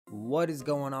What is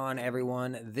going on,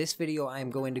 everyone? This video I'm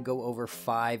going to go over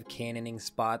 5 cannoning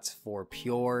spots for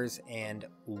pures, and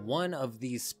one of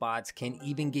these spots can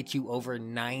even get you over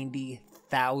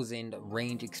 90,000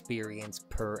 range experience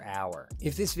per hour.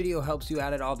 If this video helps you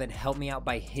out at all, then help me out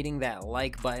by hitting that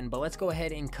like button, but let's go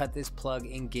ahead and cut this plug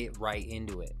and get right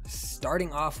into it.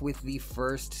 Starting off with the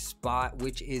first spot,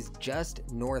 which is just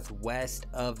northwest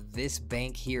of this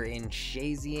bank here in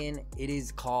Shazian. It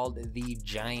is called the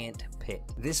Giant Pit.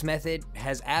 This method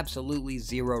has absolutely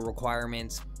zero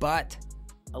requirements, but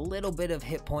a little bit of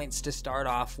hit points to start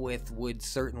off with would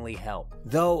certainly help.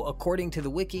 Though, according to the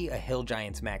wiki, a hill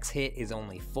giant's max hit is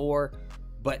only 4,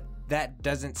 but that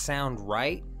doesn't sound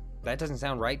right. That doesn't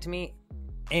sound right to me.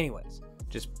 Anyways,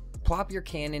 just plop your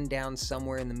cannon down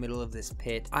somewhere in the middle of this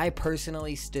pit. I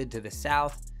personally stood to the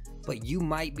south, but you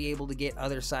might be able to get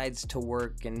other sides to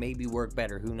work and maybe work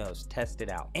better, who knows, test it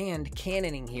out. And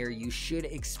cannoning here, you should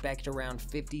expect around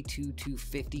 52 to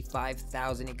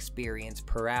 55,000 experience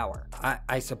per hour.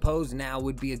 I suppose now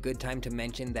would be a good time to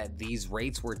mention that these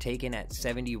rates were taken at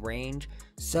 70 range,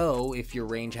 so if your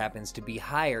range happens to be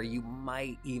higher, you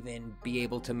might even be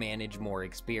able to manage more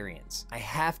experience. I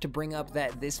have to bring up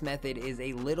that this method is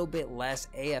a little bit less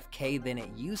AFK than it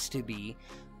used to be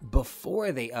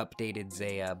before they updated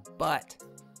Zaya, but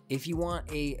if you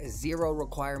want a zero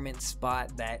requirement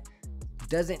spot that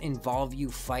doesn't involve you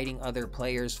fighting other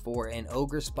players for an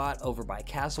ogre spot over by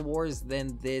Castle Wars,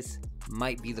 then this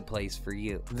might be the place for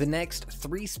you. The next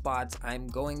 3 spots I'm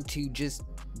going to just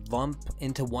lump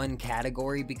into one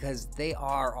category because they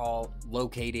are all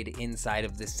located inside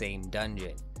of the same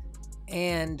dungeon,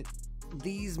 and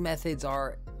these methods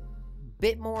are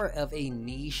bit more of a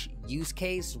niche use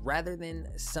case rather than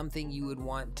something you would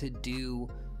want to do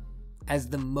as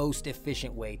the most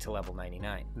efficient way to level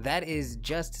 99. That is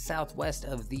just southwest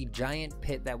of the giant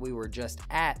pit that we were just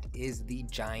at is the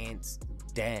Giant's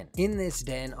Den. In this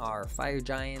den are fire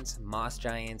giants, moss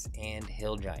giants, and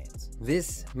hill giants.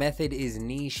 This method is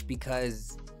niche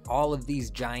because all of these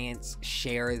giants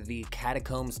share the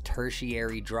Catacombs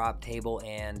tertiary drop table,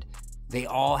 and they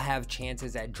all have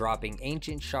chances at dropping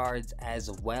ancient shards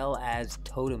as well as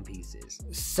totem pieces.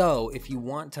 So if you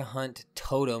want to hunt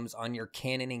totems on your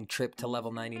cannoning trip to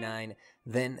level 99,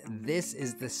 then this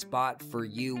is the spot for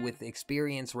you, with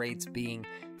experience rates being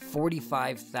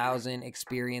 45,000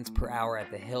 experience per hour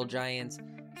at the hill giants,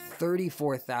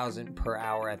 34,000 per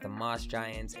hour at the moss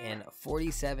giants, and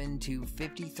 47 to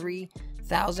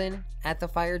 53,000 at the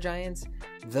fire giants.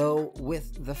 Though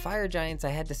with the fire giants, I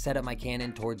had to set up my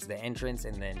cannon towards the entrance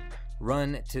and then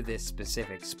run to this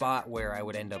specific spot where I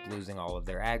would end up losing all of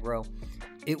their aggro.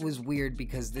 It was weird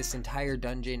because this entire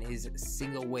dungeon is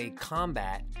single way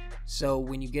combat, so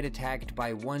when you get attacked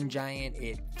by one giant,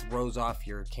 it throws off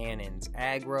your cannon's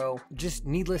aggro. Just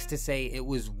needless to say, it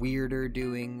was weirder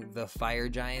doing the fire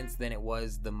giants than it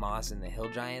was the moss and the hill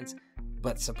giants,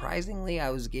 but surprisingly I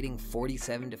was getting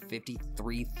 47 to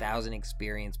 53,000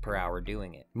 experience per hour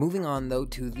doing it. Moving on though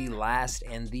to the last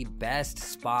and the best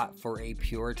spot for a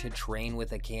pure to train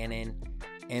with a cannon,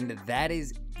 and that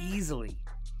is easily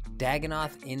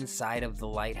Dagannoth inside of the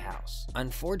lighthouse.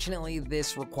 Unfortunately,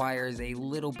 this requires a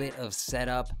little bit of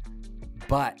setup,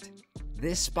 but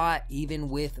this spot, even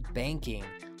with banking,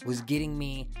 was getting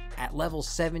me at level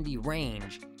 70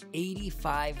 range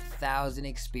 85,000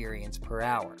 experience per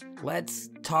hour. Let's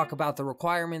talk about the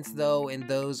requirements though, and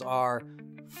those are: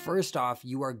 first off,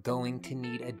 you are going to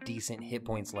need a decent hit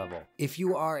points level. If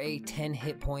you are a 10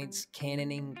 hit points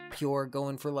cannoning pure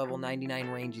going for level 99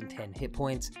 range and 10 hit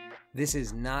points, this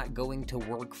is not going to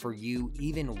work for you.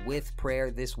 Even with prayer,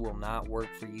 this will not work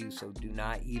for you, so do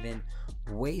not even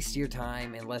waste your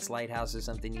time unless Lighthouse is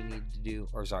something you need to do,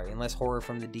 or sorry, unless Horror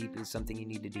from the Deep is something you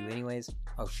need to do anyways.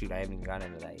 Oh shoot, I haven't even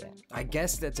gotten into that yet. I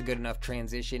guess that's a good enough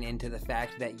transition into the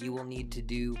fact that you will need to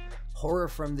do Horror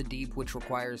from the Deep, which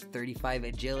requires 35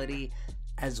 agility,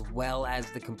 as well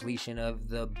as the completion of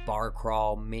the bar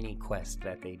crawl mini quest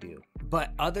that they do.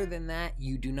 But other than that,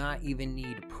 you do not even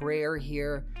need prayer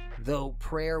here, though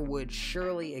prayer would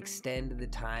surely extend the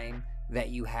time that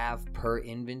you have per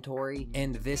inventory,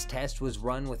 and this test was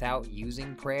run without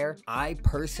using prayer. I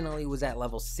personally was at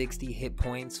level 60 hit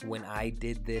points when I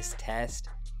did this test,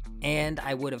 and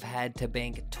I would have had to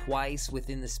bank twice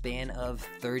within the span of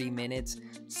 30 minutes,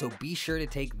 so be sure to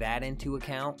take that into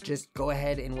account. Just go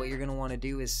ahead, and what you're going to want to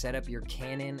do is set up your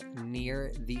cannon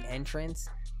near the entrance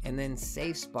and then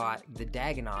safe spot the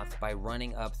Dagannoth by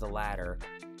running up the ladder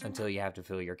until you have to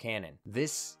fill your cannon.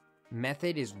 This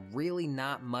method is really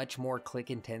not much more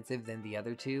click intensive than the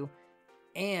other two,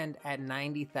 And at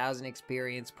 90,000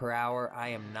 experience per hour, I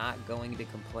am not going to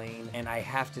complain, and I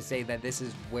have to say that this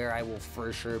is where I will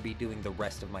for sure be doing the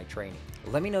rest of my training.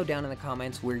 Let me know down in the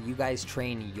comments where you guys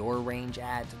train your range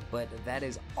at, but that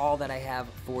is all that I have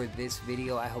for this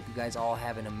video. I hope you guys all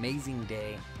have an amazing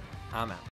day. I'm out.